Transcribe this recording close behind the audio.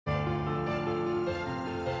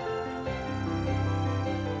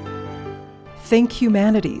Think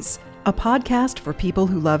Humanities, a podcast for people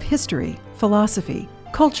who love history, philosophy,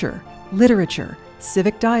 culture, literature,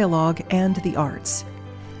 civic dialogue, and the arts.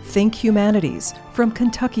 Think Humanities from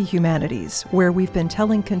Kentucky Humanities, where we've been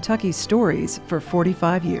telling Kentucky's stories for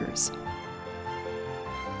 45 years.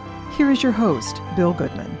 Here is your host, Bill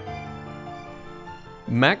Goodman.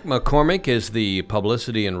 Mack McCormick is the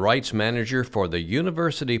Publicity and Rights Manager for the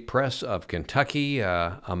University Press of Kentucky,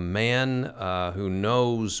 a man who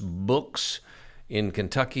knows books in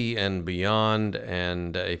Kentucky and beyond.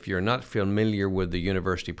 And if you're not familiar with the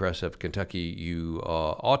University Press of Kentucky, you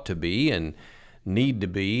ought to be and need to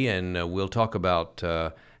be. And we'll talk about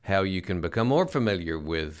how you can become more familiar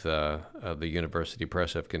with the University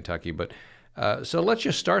Press of Kentucky. But so let's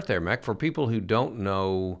just start there, Mack. For people who don't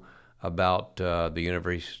know about the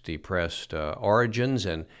University Press origins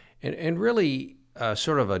and really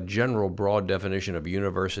sort of a general broad definition of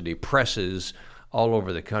university presses all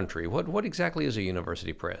over the country. What exactly is a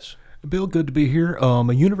university press? Bill, good to be here.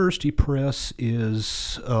 A university press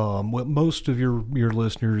is what most of your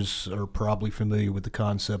listeners are probably familiar with the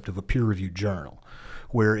concept of a peer-reviewed journal,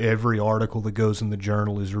 where every article that goes in the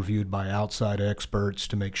journal is reviewed by outside experts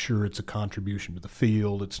to make sure it's a contribution to the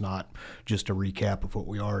field. It's not just a recap of what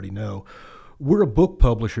we already know. We're a book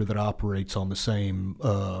publisher that operates on the same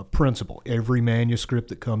principle. Every manuscript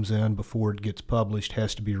that comes in before it gets published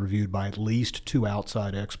has to be reviewed by at least two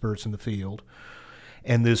outside experts in the field.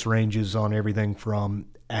 And this ranges on everything from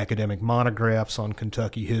academic monographs on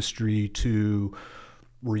Kentucky history to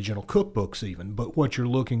regional cookbooks even. But what you're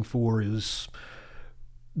looking for is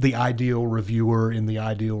the ideal reviewer in the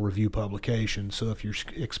ideal review publication. So if you're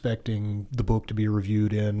expecting the book to be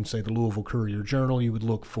reviewed in, say, the Louisville Courier-Journal, you would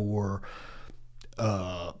look for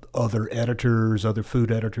other editors, other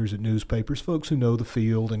food editors at newspapers, folks who know the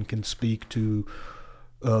field and can speak to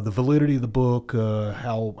the validity of the book,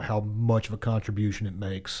 how much of a contribution it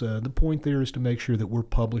makes. The point there is to make sure that we're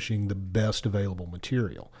publishing the best available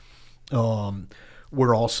material.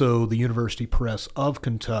 We're also the University Press of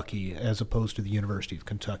Kentucky as opposed to the University of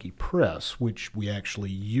Kentucky Press, which we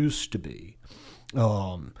actually used to be.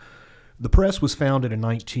 The press was founded in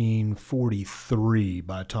 1943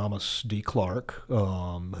 by Thomas D. Clark,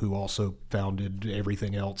 who also founded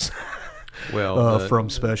everything else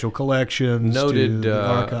from special collections noted to the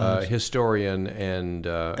archives. Historian and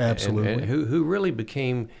Absolutely. and who really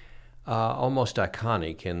became almost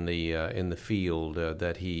iconic in the field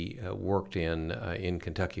that he worked in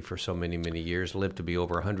Kentucky for so many years. Lived to be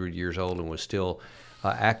over 100 years old and was still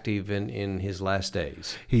active in his last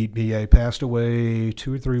days. He passed away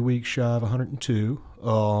 2 or 3 weeks shy of 102,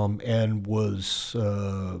 and was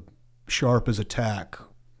sharp as a tack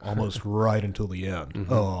almost right until the end.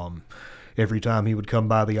 Mm-hmm. Every time he would come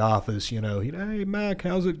by the office, he'd, "Hey, Mac,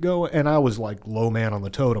 how's it going?" And I was like low man on the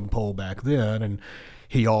totem pole back then, and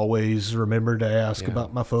he always remembered to ask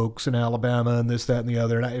about my folks in Alabama and this, that, and the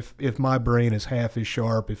other. And if my brain is half as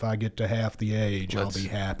sharp, if I get to half the age, I'll be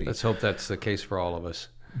happy. Let's hope that's the case for all of us.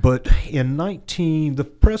 But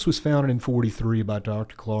the press was founded in 43 by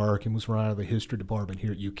Dr. Clark and was run out of the history department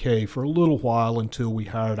here at UK for a little while until we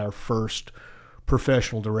hired our first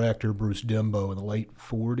professional director, Bruce Dimbo, in the late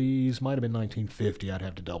 40s. Might have been 1950. I'd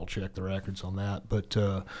have to double check the records on that. But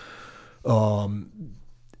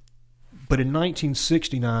in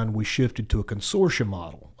 1969, we shifted to a consortium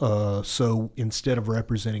model. So instead of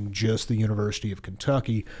representing just the University of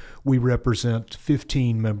Kentucky, we represent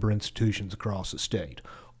 15 member institutions across the state.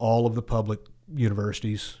 All of the public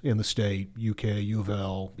universities in the state, UK, U of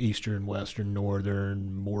L, Eastern, Western,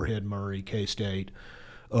 Northern, Moorhead, Murray, K-State,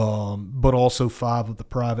 but also 5 of the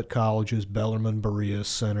private colleges, Bellarmine, Berea,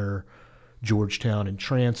 Center, Georgetown, and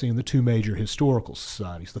Trancey, and the 2 major historical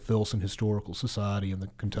societies, the Filson Historical Society and the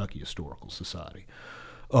Kentucky Historical Society.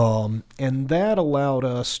 And that allowed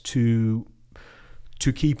us to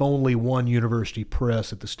keep only one university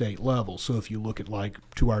press at the state level. So if you look at,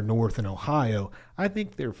 to our north in Ohio, I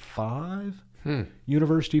think there are 5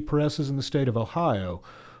 university presses in the state of Ohio.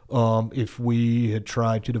 If we had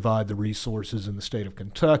tried to divide the resources in the state of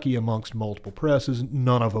Kentucky amongst multiple presses,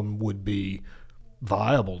 none of them would be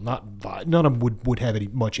viable. None of them would have any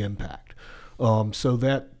much impact. So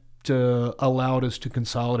that allowed us to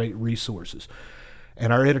consolidate resources.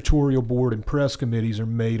 And our editorial board and press committees are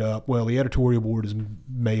made up, the editorial board is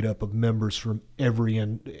made up of members from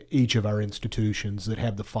each of our institutions that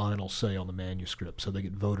have the final say on the manuscript, so they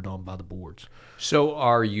get voted on by the boards. So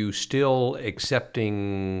are you still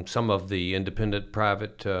accepting some of the independent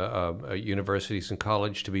private universities and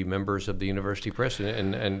college to be members of the University Press?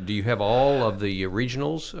 And do you have all of the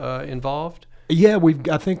regionals involved? Yeah,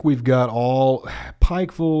 I think we've got all.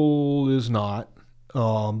 Pikeville is not.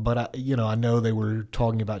 But I know they were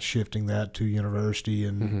talking about shifting that to university,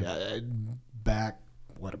 and back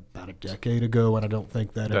about a decade ago, and I don't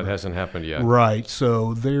think that hasn't happened yet. Right.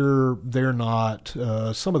 So they're not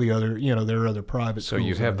some of the other there are other private schools. So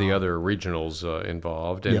you have the other regionals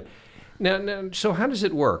involved. And Yep. Now, so how does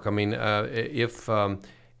it work? I mean, if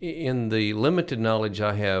in the limited knowledge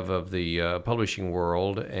I have of the publishing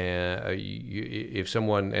world, if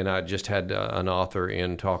someone, and I just had an author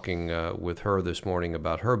in talking with her this morning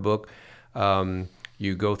about her book,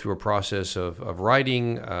 you go through a process of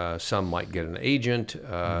writing. Some might get an agent.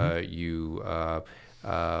 You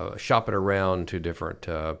shop it around to different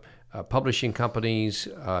publishing companies,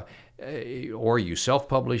 or you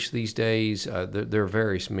self-publish these days. There are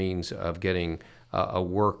various means of getting a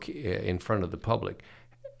work in front of the public.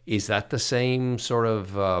 Is that the same sort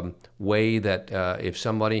of way that if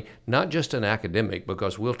somebody, not just an academic,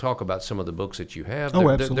 because we'll talk about some of the books that you have.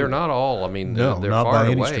 Absolutely. They're not all. I mean, no, they're not far by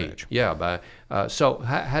any away. stretch. Yeah. So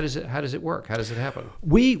how does it work? How does it happen?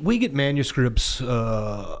 We get manuscripts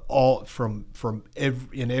all from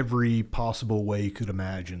in every possible way you could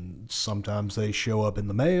imagine. Sometimes they show up in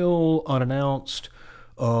the mail unannounced.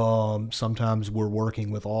 Sometimes we're working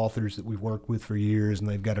with authors that we've worked with for years, and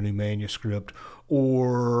they've got a new manuscript,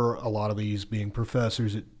 or a lot of these being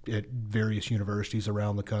professors at various universities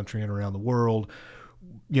around the country and around the world.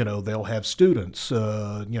 They'll have students,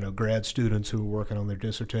 grad students who are working on their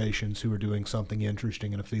dissertations who are doing something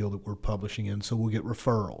interesting in a field that we're publishing in, so we'll get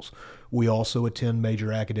referrals. We also attend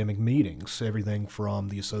major academic meetings, everything from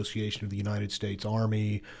the Association of the United States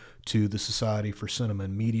Army to the Society for Cinema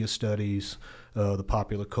and Media Studies, the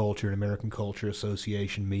Popular Culture and American Culture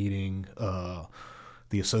Association meeting,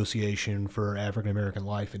 the Association for African American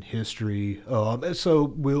Life and History.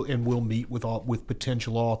 So we'll meet with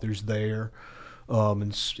potential authors there,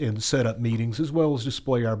 and set up meetings as well as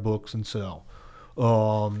display our books and sell.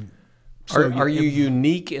 Are you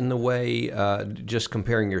unique in the way, just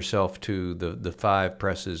comparing yourself to the five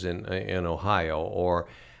presses in Ohio, or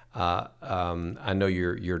I know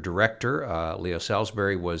your director, Leah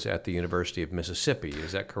Salisbury, was at the University of Mississippi.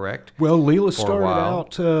 Is that correct? Well, Leela started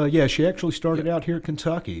out. She actually started out here at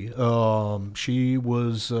Kentucky. She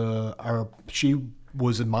was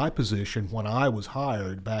in my position when I was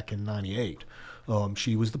hired back in '98.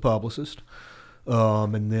 She was the publicist,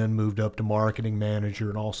 and then moved up to marketing manager,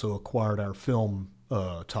 and also acquired our film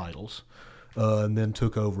titles, and then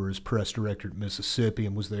took over as press director at Mississippi,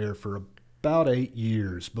 and was there for about 8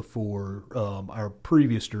 years before our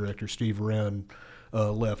previous director, Steve Wren,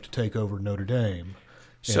 left to take over Notre Dame.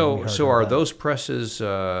 So are those presses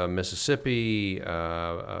Mississippi,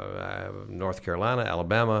 North Carolina,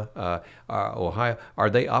 Alabama, Ohio? Are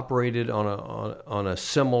they operated on a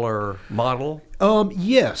similar model?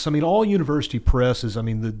 Yes. I mean, all university presses. I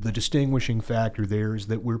mean, the distinguishing factor there is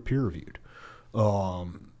that we're peer reviewed.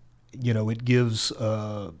 It gives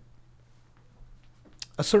a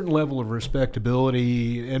certain level of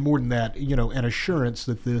respectability, and more than that, an assurance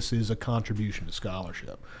that this is a contribution to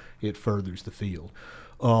scholarship. It furthers the field.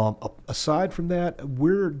 Aside from that,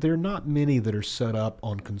 there are not many that are set up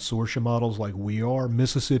on consortium models like we are.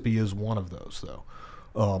 Mississippi is one of those, though.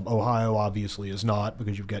 Ohio obviously is not,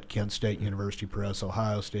 because you've got Kent State University Press,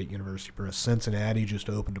 Ohio State University Press, Cincinnati just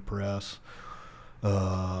opened a press,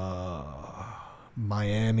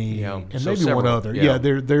 Miami, and so maybe several, one other. Yeah,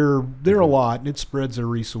 they're a lot, and it spreads their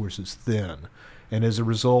resources thin. And as a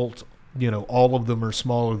result, all of them are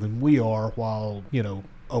smaller than we are, while,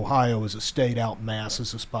 Ohio is a state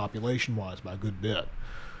outmasses us population-wise by a good bit.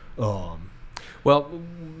 Well,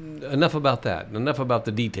 enough about that. Enough about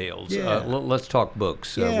the details. Yeah. Let's talk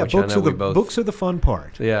books. Which books I know books are the fun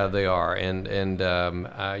part. Yeah, they are. And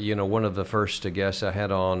one of the first guests I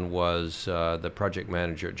had on was the project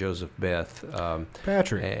manager at Joseph Beth.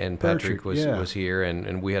 Patrick. And Patrick was here,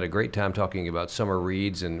 and we had a great time talking about summer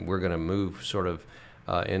reads, and we're going to move sort of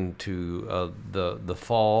into the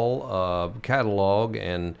fall catalog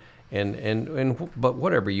and but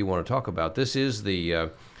whatever you want to talk about. This is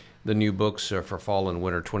the new books for fall and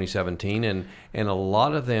winter 2017, and a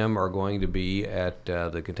lot of them are going to be at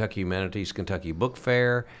the Kentucky Humanities Kentucky Book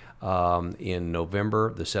Fair in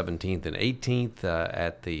November the 17th and 18th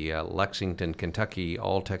at the Lexington, Kentucky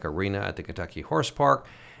All-Tech Arena at the Kentucky Horse Park.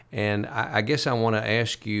 And I guess I want to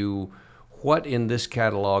ask you, what in this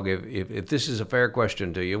catalog, if this is a fair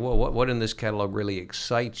question to you, what in this catalog really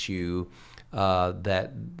excites you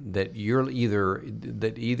that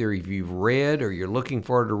either you've read or you're looking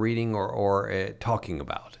forward to reading or talking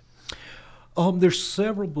about? There's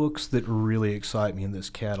several books that really excite me in this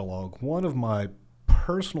catalog. One of my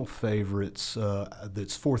personal favorites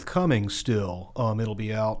that's forthcoming still, it'll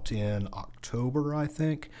be out in October, I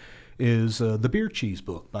think, is the Beer Cheese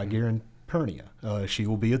book by Garen Pernia. She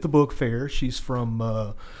will be at the book fair. She's from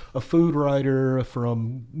a food writer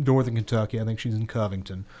from northern Kentucky. I think she's in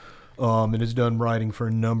Covington. And has done writing for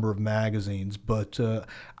a number of magazines. But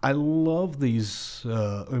I love these,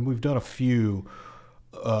 and we've done a few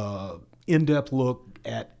in-depth look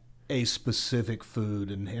at a specific food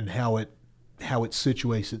and how it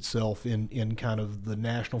situates itself in kind of the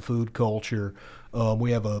national food culture.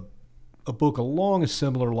 We have a book along a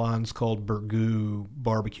similar lines called Burgoo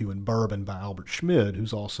Barbecue and Bourbon by Albert Schmid,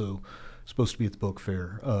 who's also supposed to be at the book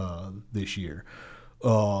fair this year.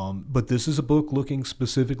 But this is a book looking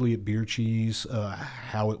specifically at beer cheese,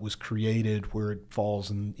 how it was created, where it falls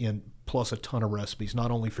in, plus a ton of recipes,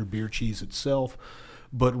 not only for beer cheese itself,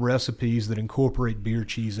 but recipes that incorporate beer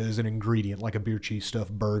cheese as an ingredient, like a beer cheese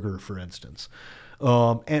stuffed burger, for instance.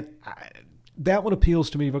 That one appeals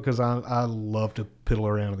to me because I love to piddle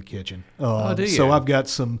around in the kitchen. Do you? So I've got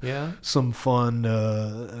some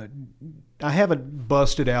fun. I haven't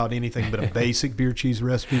busted out anything but a basic beer cheese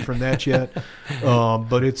recipe from that yet,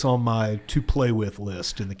 but it's on my to play with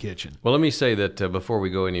list in the kitchen. Well, let me say that before we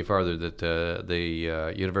go any farther, that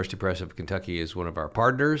the University Press of Kentucky is one of our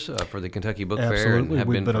partners for the Kentucky Book Fair. Absolutely, and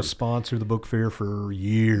we've been a sponsor of the book fair for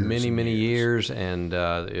years. Many years, and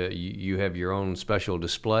you have your own special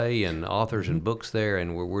display and authors and books there,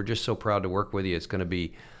 and we're just so proud to work with you. It's going to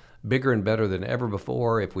be bigger and better than ever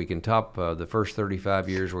before. If we can top the first 35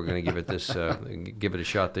 years, we're going to give it this, give it a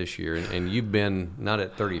shot this year. And you've been not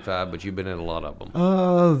at 35, but you've been in a lot of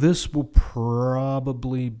them. This will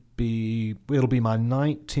probably be it'll be my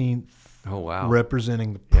 19th. Oh wow!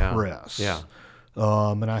 Representing the press. Yeah.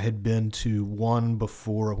 And I had been to one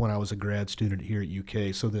before when I was a grad student here at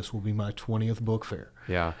UK, so this will be my 20th book fair.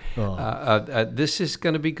 Yeah. This is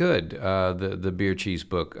going to be good. The beer cheese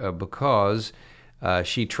book because.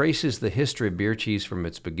 She traces the history of beer cheese from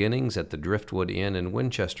its beginnings at the Driftwood Inn in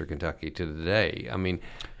Winchester, Kentucky, to today. I mean,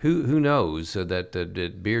 who knows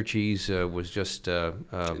that beer cheese was just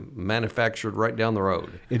manufactured right down the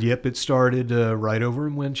road? Yep, it started right over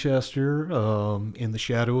in Winchester in the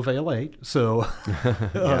shadow of Ale 8. So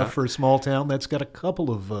for a small town, that's got a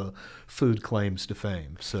couple of food claims to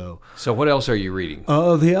fame. So what else are you reading?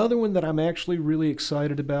 The other one that I'm actually really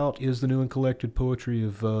excited about is the new and collected poetry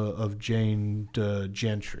of Jane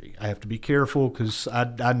Gentry. I have to be careful because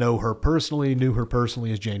I knew her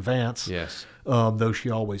personally as Jane Vance. Yes. Though she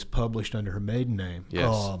always published under her maiden name.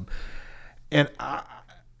 Yes. And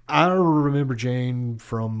I remember Jane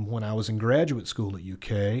from when I was in graduate school at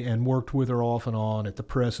UK and worked with her off and on at the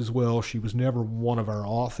press as well. She was never one of our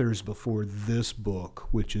authors before this book,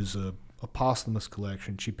 which is a posthumous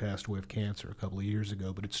collection. She passed away of cancer a couple of years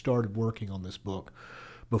ago, but had started working on this book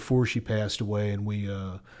before she passed away, and we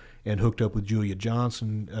and hooked up with Julia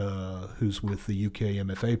Johnson, who's with the UK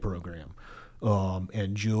MFA program.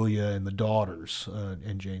 And Julia and the daughters,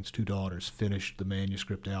 and Jane's two daughters, finished the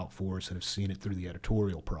manuscript out for us and have seen it through the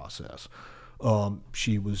editorial process.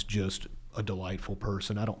 She was just a delightful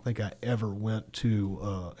person. I don't think I ever went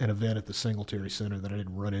to an event at the Singletary Center that I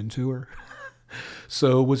didn't run into her.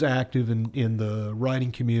 So was active in the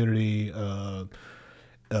writing community,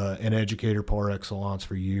 an educator par excellence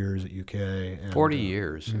for years at UK. And, 40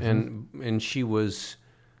 years. Mm-hmm. And she was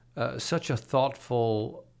such a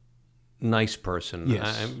thoughtful, nice person.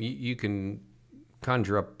 Yes. You can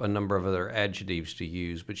conjure up a number of other adjectives to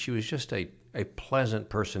use, but she was just a pleasant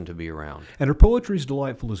person to be around. And her poetry is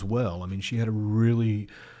delightful as well. I mean, she had a really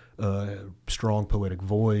strong poetic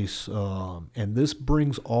voice, and this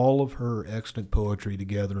brings all of her excellent poetry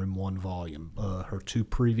together in one volume. Her two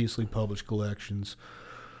previously published collections,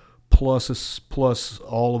 plus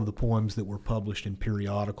all of the poems that were published in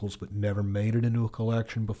periodicals but never made it into a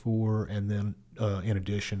collection before, and then in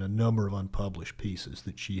addition, a number of unpublished pieces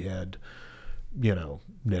that she had,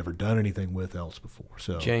 never done anything with else before.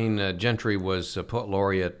 So Jane Gentry was a poet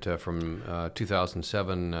laureate from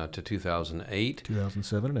 2007 to 2008.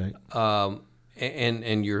 2007 and 8.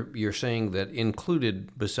 And you're saying that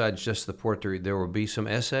included, besides just the poetry, there will be some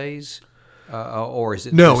essays, or is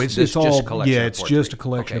it? No, it's all. Just a collection yeah, of it's poetry? just a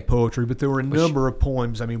collection of poetry. But there were a number of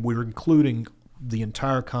poems. I mean, we were including the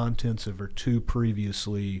entire contents of her two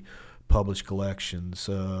previously published collections.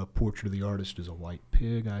 Portrait of the Artist is a White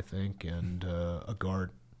Pig, I think, and a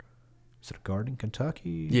garden. Is it a garden in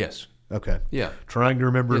Kentucky? Yes. Okay. Yeah. Trying to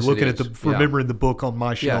remember, Yes, looking at remembering the book on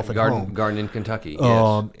my shelf at home. Garden in Kentucky.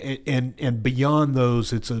 Yes. And beyond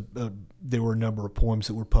those, it's there were a number of poems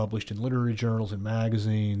that were published in literary journals and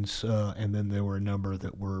magazines, and then there were a number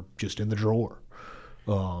that were just in the drawer.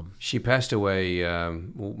 She passed away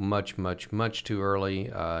much too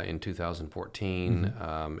early in 2014,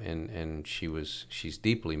 and she's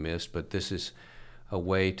deeply missed. But this is a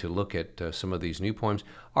way to look at some of these new poems.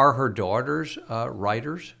 Are her daughters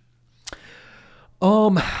writers?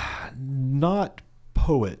 Not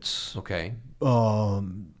poets. Okay.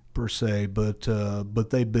 Per se, but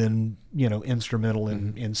they've been instrumental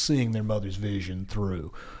in seeing their mother's vision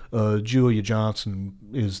through. Julia Johnson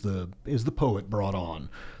is the poet brought on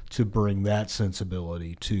to bring that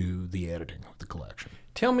sensibility to the editing of the collection.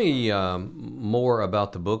 Tell me more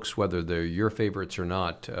about the books, whether they're your favorites or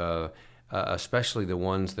not, especially the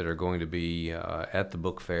ones that are going to be at the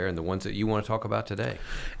book fair and the ones that you want to talk about today.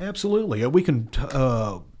 Absolutely, we can.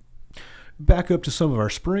 Back up to some of our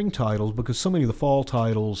spring titles, because so many of the fall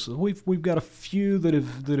titles we've got a few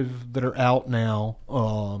that are out now.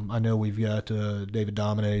 I know we've got David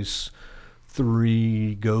Domine's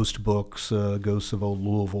 3 ghost books, Ghosts of Old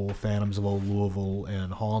Louisville, Phantoms of Old Louisville,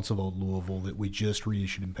 and Haunts of Old Louisville, that we just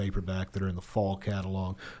reissued in paperback that are in the fall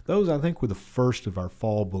catalog. Those, I think, were the first of our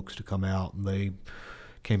fall books to come out, and they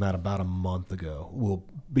came out about a month ago. We'll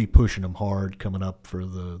be pushing them hard coming up for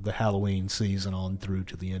the Halloween season on through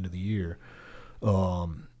to the end of the year.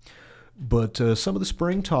 But some of the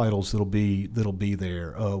spring titles that'll be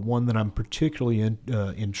there. One that I'm particularly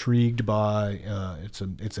intrigued by. It's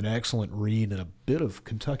an excellent read and a bit of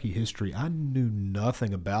Kentucky history I knew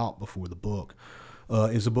nothing about before the book.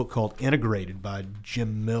 Is a book called Integrated by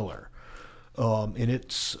Jim Miller, and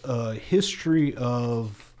it's a history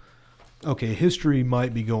of. Okay, history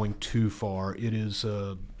might be going too far. It's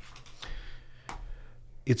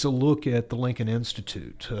a look at the Lincoln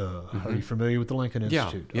Institute. Are you familiar with the Lincoln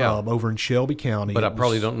Institute? Yeah. Over in Shelby County. But I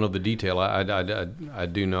probably don't know the detail. I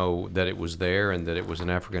do know that it was there and that it was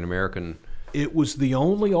an African American. It was the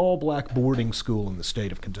only all-black boarding school in the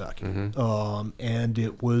state of Kentucky, and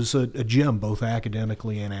it was a gem both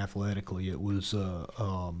academically and athletically. It was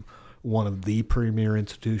one of the premier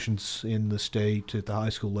institutions in the state at the high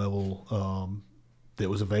school level that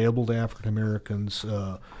was available to African Americans.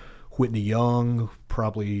 Whitney Young,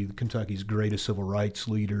 probably Kentucky's greatest civil rights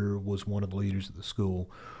leader, was one of the leaders of the school.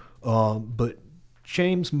 But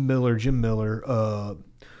Jim Miller,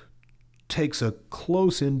 takes a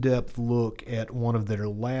close, in-depth look at one of their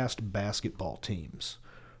last basketball teams,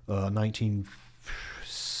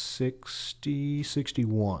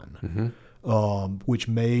 1960-61. Which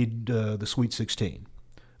made the Sweet 16.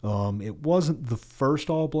 It wasn't the first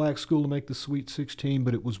all-black school to make the Sweet 16,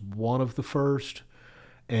 but it was one of the first,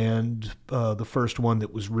 and the first one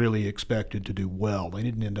that was really expected to do well. They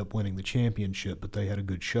didn't end up winning the championship, but they had a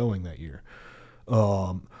good showing that year.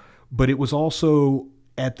 But it was also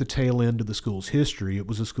at the tail end of the school's history. It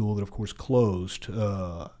was a school that, of course, closed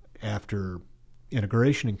after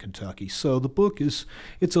integration in Kentucky. So the book it's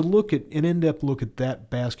an in-depth look at that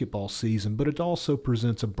basketball season, but it also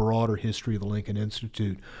presents a broader history of the Lincoln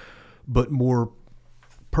Institute. But more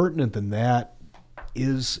pertinent than that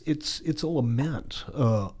is it's a lament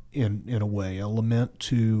in a way, a lament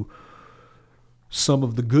to some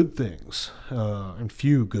of the good things, and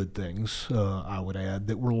few good things, I would add,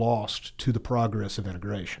 that were lost to the progress of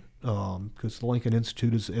integration. Because the Lincoln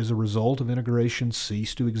Institute, as a result of integration,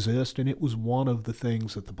 ceased to exist, and it was one of the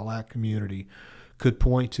things that the black community could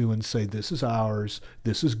point to and say, this is ours,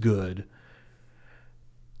 this is good.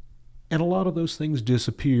 And a lot of those things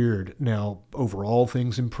disappeared. Now, overall,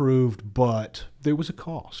 things improved, but there was a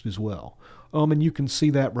cost as well. And you can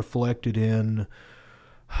see that reflected in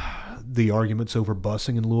the arguments over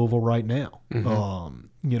busing in Louisville right now.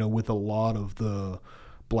 With a lot of the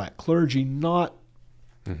black clergy not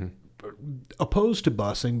opposed to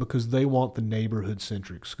busing because they want the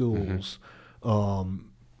neighborhood-centric schools.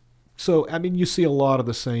 So, I mean, you see a lot of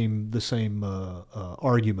the same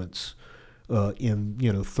arguments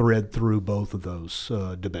thread through both of those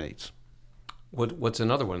debates. What's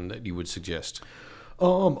another one that you would suggest?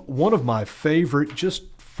 One of my favorite, just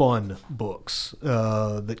fun books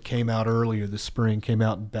that came out earlier this spring, came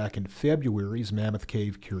out back in February, is Mammoth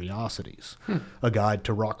Cave Curiosities, a guide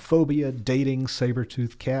to rock phobia, dating,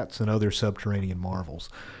 saber-toothed cats, and other subterranean marvels.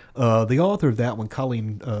 The author of that one,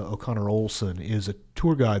 Colleen O'Connor Olson, is a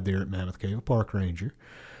tour guide there at Mammoth Cave, a park ranger.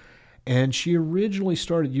 And she originally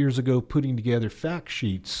started years ago putting together fact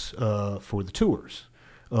sheets for the tours.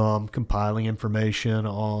 Compiling information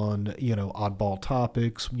on, oddball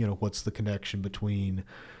topics, what's the connection between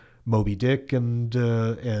Moby Dick and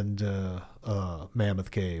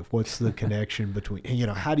Mammoth Cave? What's the connection between,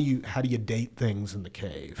 how do you date things in the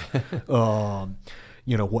cave?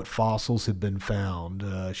 What fossils have been found?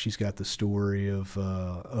 She's got the story of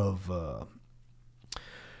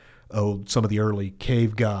some of the early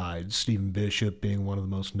cave guides, Stephen Bishop being one of the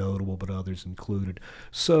most notable, but others included.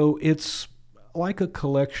 So it's like a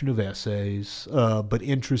collection of essays, but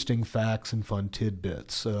interesting facts and fun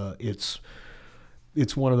tidbits. It's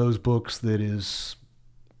one of those books that it's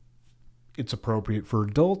appropriate for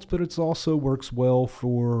adults, but it also works well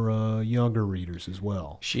for younger readers as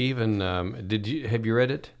well. She even have you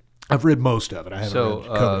read it? I've read most of it. I haven't read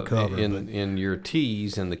cover to cover. In your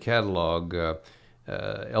tease in the catalog,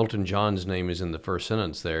 Elton John's name is in the first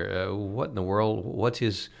sentence there. What in the world? What's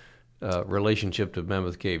his relationship to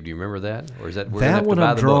Mammoth Cave? Do you remember that, or is that that one?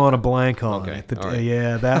 I'm drawing a blank on. Okay, right.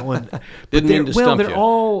 Yeah, that one. Didn't mean to stump you. They're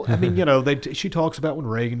all. I mean, she talks about when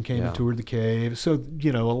Reagan came and toured the cave. So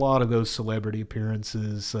a lot of those celebrity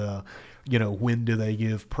appearances. When do they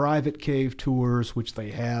give private cave tours, which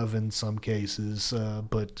they have in some cases,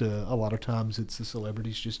 but a lot of times it's the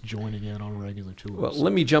celebrities just joining in on regular tours. Well,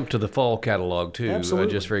 let me jump to the fall catalog, too,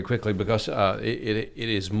 just very quickly, because it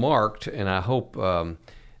is marked, and I hope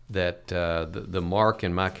that the mark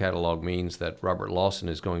in my catalog means that Robert Lawson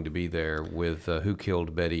is going to be there with Who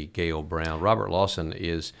Killed Betty Gale Brown. Robert Lawson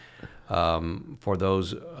is, for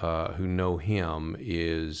those who know him,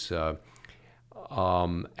 is...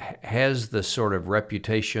 has the sort of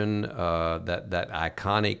reputation, that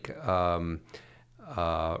iconic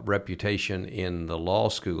reputation in the law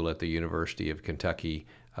school at the University of Kentucky,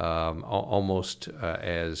 almost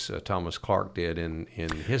as Thomas Clark did in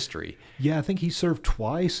history. Yeah, I think he served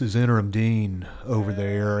twice as interim dean over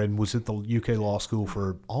there and was at the UK Law School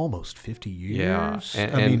for almost 50 years.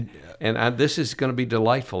 Yeah, this is going to be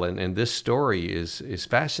delightful, and this story is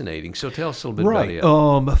fascinating. So tell us a little bit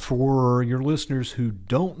about it. For your listeners who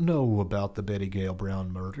don't know about the Betty Gale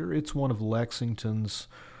Brown murder, it's one of Lexington's,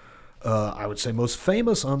 I would say, most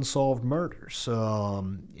famous unsolved murders.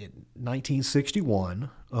 In 1961,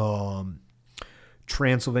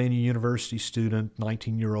 Transylvania University student,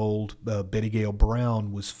 19-year-old Betty Gale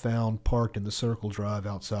Brown, was found parked in the Circle Drive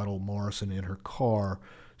outside Old Morrison in her car,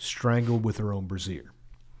 strangled with her own brassiere.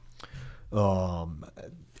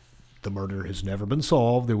 The murder has never been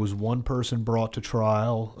solved. There was one person brought to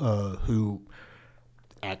trial who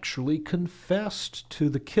actually confessed to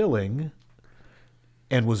the killing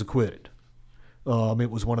and was acquitted. It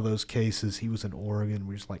was one of those cases. He was in Oregon.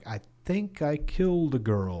 We was like, I think I killed a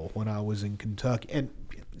girl when I was in Kentucky, and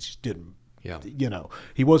just didn't. Yeah.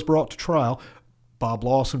 He was brought to trial. Robert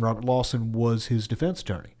Lawson was his defense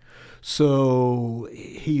attorney. So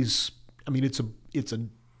it's a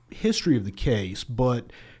history of the case,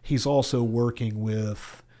 but he's also working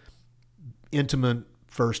with intimate,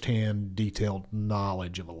 firsthand, detailed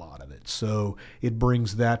knowledge of a lot of it. So it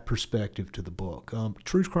brings that perspective to the book.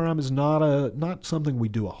 True crime is not something we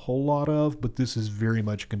do a whole lot of, but this is very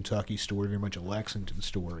much a Kentucky story, very much a Lexington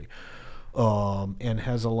story, and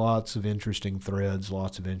has lots of interesting threads,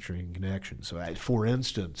 lots of interesting connections. So, for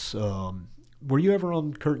instance, were you ever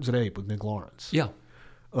on Curtains at Ape with Nick Lawrence? Yeah.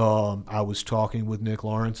 I was talking with Nick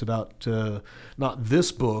Lawrence about not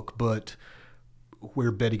this book, but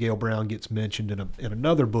where Betty Gale Brown gets mentioned in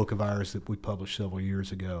another book of ours that we published several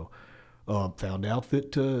years ago. Found out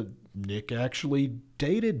that Nick actually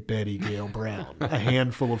dated Betty Gale Brown a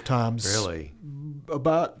handful of times. Really?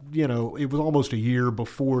 About, it was almost a year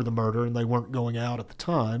before the murder, and they weren't going out at the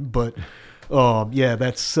time. But,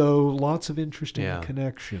 that's so lots of interesting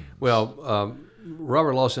connections. Well,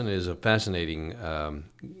 Robert Lawson is a fascinating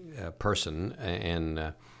person,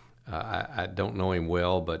 and I don't know him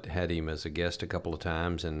well, but had him as a guest a couple of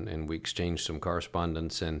times, and we exchanged some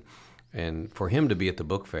correspondence. And for him to be at the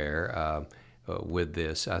book fair with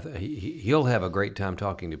this, he'll have a great time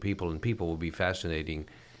talking to people, and people will be fascinating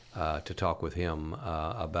to talk with him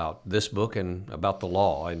about this book and about the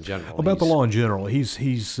law in general. About the law in general.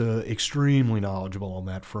 He's extremely knowledgeable on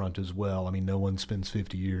that front as well. I mean, no one spends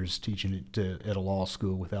 50 years teaching it at a law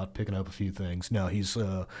school without picking up a few things. No, he's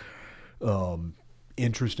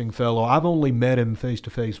interesting fellow. I've only met him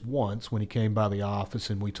face-to-face once when he came by the office,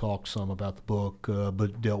 and we talked some about the book,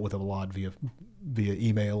 but dealt with him a lot via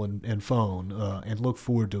email and phone, and look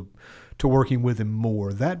forward to working with him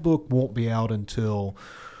more. That book won't be out until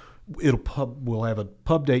we'll have a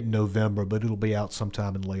pub date in November, but it'll be out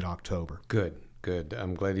sometime in late October. Good.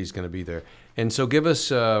 I'm glad he's going to be there. And so give us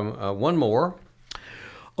one more.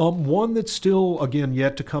 One that's still, again,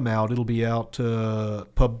 yet to come out. It'll be out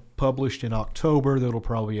published in October. That'll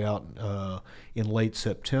probably be out in late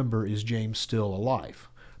September, is James Still Alive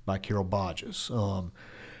by Carol Bodges.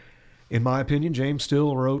 In my opinion, James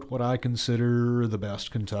Still wrote what I consider the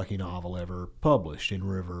best Kentucky novel ever published in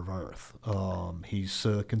River of Earth. He's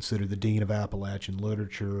considered the dean of Appalachian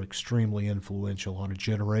literature, extremely influential on a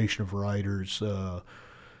generation of writers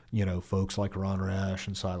folks like Ron Rash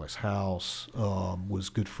and Silas House, was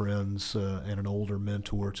good friends and an older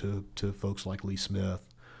mentor to folks like Lee Smith,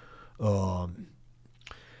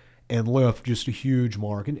 and left just a huge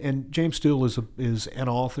mark. And James Still is an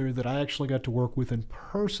author that I actually got to work with in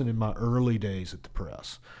person in my early days at the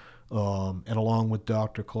press. And along with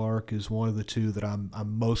Dr. Clark is one of the two that I'm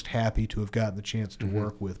most happy to have gotten the chance to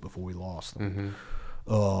work with before we lost them.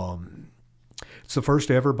 It's the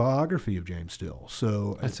first ever biography of James Still.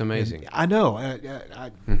 So that's amazing. I know.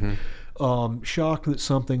 Shocked that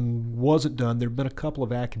something wasn't done. There have been a couple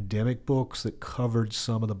of academic books that covered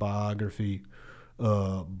some of the biography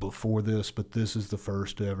before this, but this is the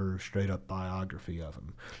first ever straight-up biography of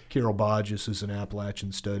him. Carol Bodges is an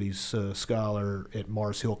Appalachian Studies scholar at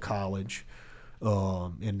Mars Hill College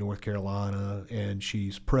in North Carolina, and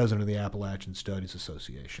she's president of the Appalachian Studies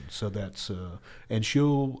Association. So that's and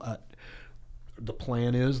she'll. The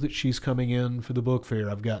plan is that she's coming in for the book fair.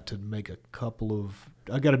 I've got to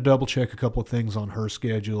double check a couple of things on her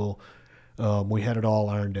schedule. We had it all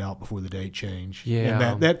ironed out before the date change.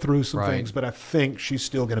 Yeah, and that threw some things, but I think she's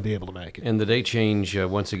still going to be able to make it. And the date change,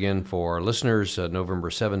 once again, for our listeners, November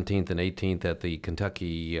 17th and 18th at the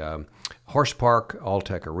Kentucky Horse Park,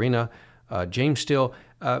 Alltech Arena. James Still,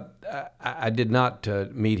 I did not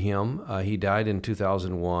meet him. He died in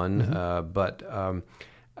 2001, but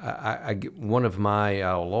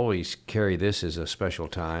I'll always carry this as a special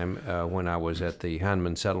time when I was at the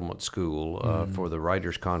Heinemann Settlement School for the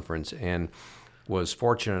Writers' Conference, and was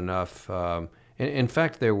fortunate enough. In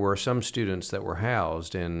fact, there were some students that were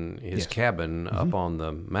housed in his cabin up on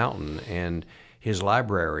the mountain, and his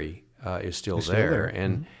library is still there.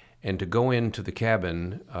 And to go into the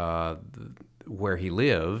cabin where he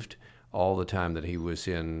lived all the time that he was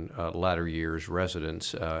in latter years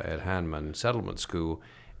residence at Heinemann Settlement School,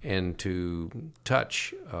 and to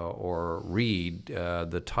touch or read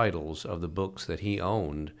the titles of the books that he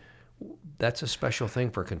owned, that's a special thing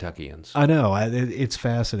for Kentuckians. I know. It's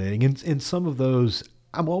fascinating. In some of those,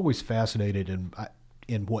 I'm always fascinated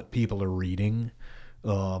in what people are reading.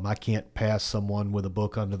 I can't pass someone with a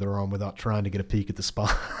book under their arm without trying to get a peek at the spine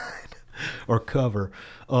or cover.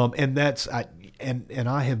 And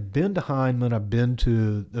I have been to Heinemann. I've been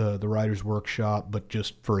to the Writers' Workshop, but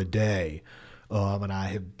just for a day. And I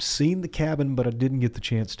have seen the cabin, but I didn't get the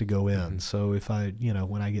chance to go in. So if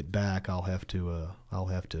when I get back, I'll have to.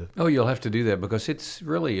 Oh, you'll have to do that because it's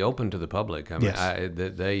really open to the public. I mean, yes.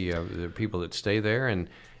 There are people that stay there,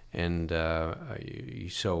 and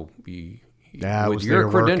so with your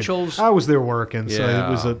credentials, I was there working,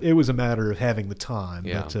 yeah. So it was a matter of having the time.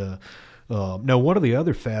 Yeah. But no, one of the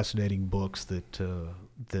other fascinating books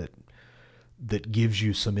that gives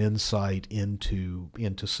you some insight into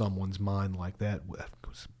someone's mind like that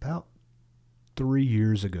was about 3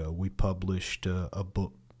 years ago. We published a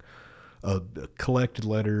book, collected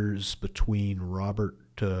letters between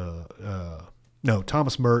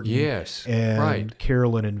Thomas Merton, yes, and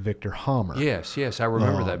Carolyn and Victor Hammer. Yes, I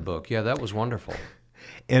remember that book. Yeah, that was wonderful.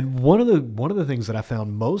 And one of the things that I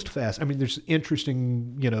found most fascinating, I mean, there's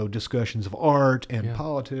interesting, discussions of art and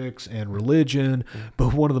politics and religion,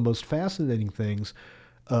 but one of the most fascinating things,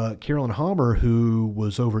 Carolyn Hammer, who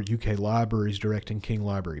was over at UK Libraries directing King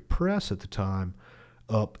Library Press at the time,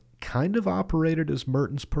 kind of operated as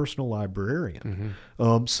Merton's personal librarian.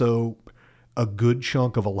 So a good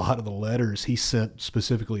chunk of a lot of the letters he sent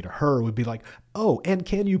specifically to her would be like, oh, and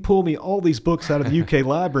can you pull me all these books out of the UK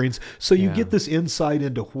libraries? So you get this insight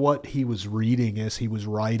into what he was reading as he was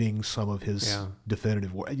writing some of his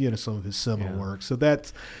definitive work, some of his seminal work. So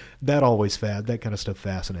that kind of stuff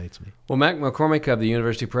fascinates me. Well, Mack McCormick of the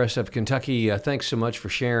University Press of Kentucky, thanks so much for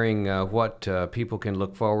sharing what people can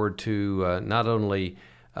look forward to, not only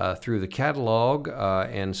through the catalog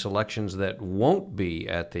and selections that won't be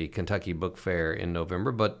at the Kentucky Book Fair in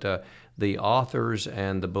November, but the authors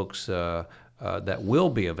and the books that will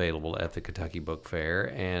be available at the Kentucky Book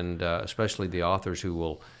Fair, and especially the authors who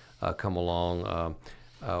will come along.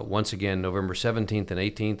 Once again, November 17th and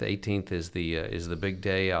 18th. 18th is the big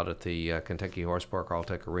day out at the Kentucky Horse Park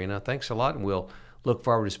Alltech Arena. Thanks a lot, and we'll look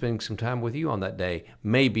forward to spending some time with you on that day.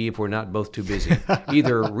 Maybe if we're not both too busy,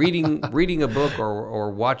 either reading a book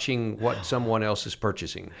or watching what someone else is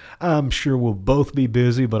purchasing. I'm sure we'll both be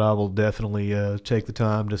busy, but I will definitely take the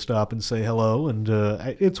time to stop and say hello. And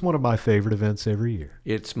it's one of my favorite events every year.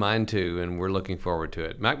 It's mine too, and we're looking forward to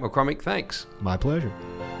it. Mack McCormick, thanks. My pleasure.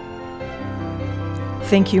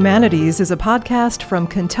 Think Humanities is a podcast from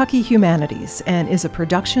Kentucky Humanities and is a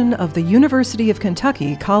production of the University of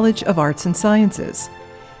Kentucky College of Arts and Sciences.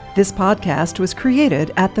 This podcast was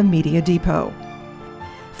created at the Media Depot.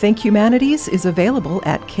 Think Humanities is available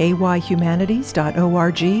at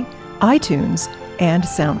kyhumanities.org, iTunes, and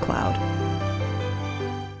SoundCloud.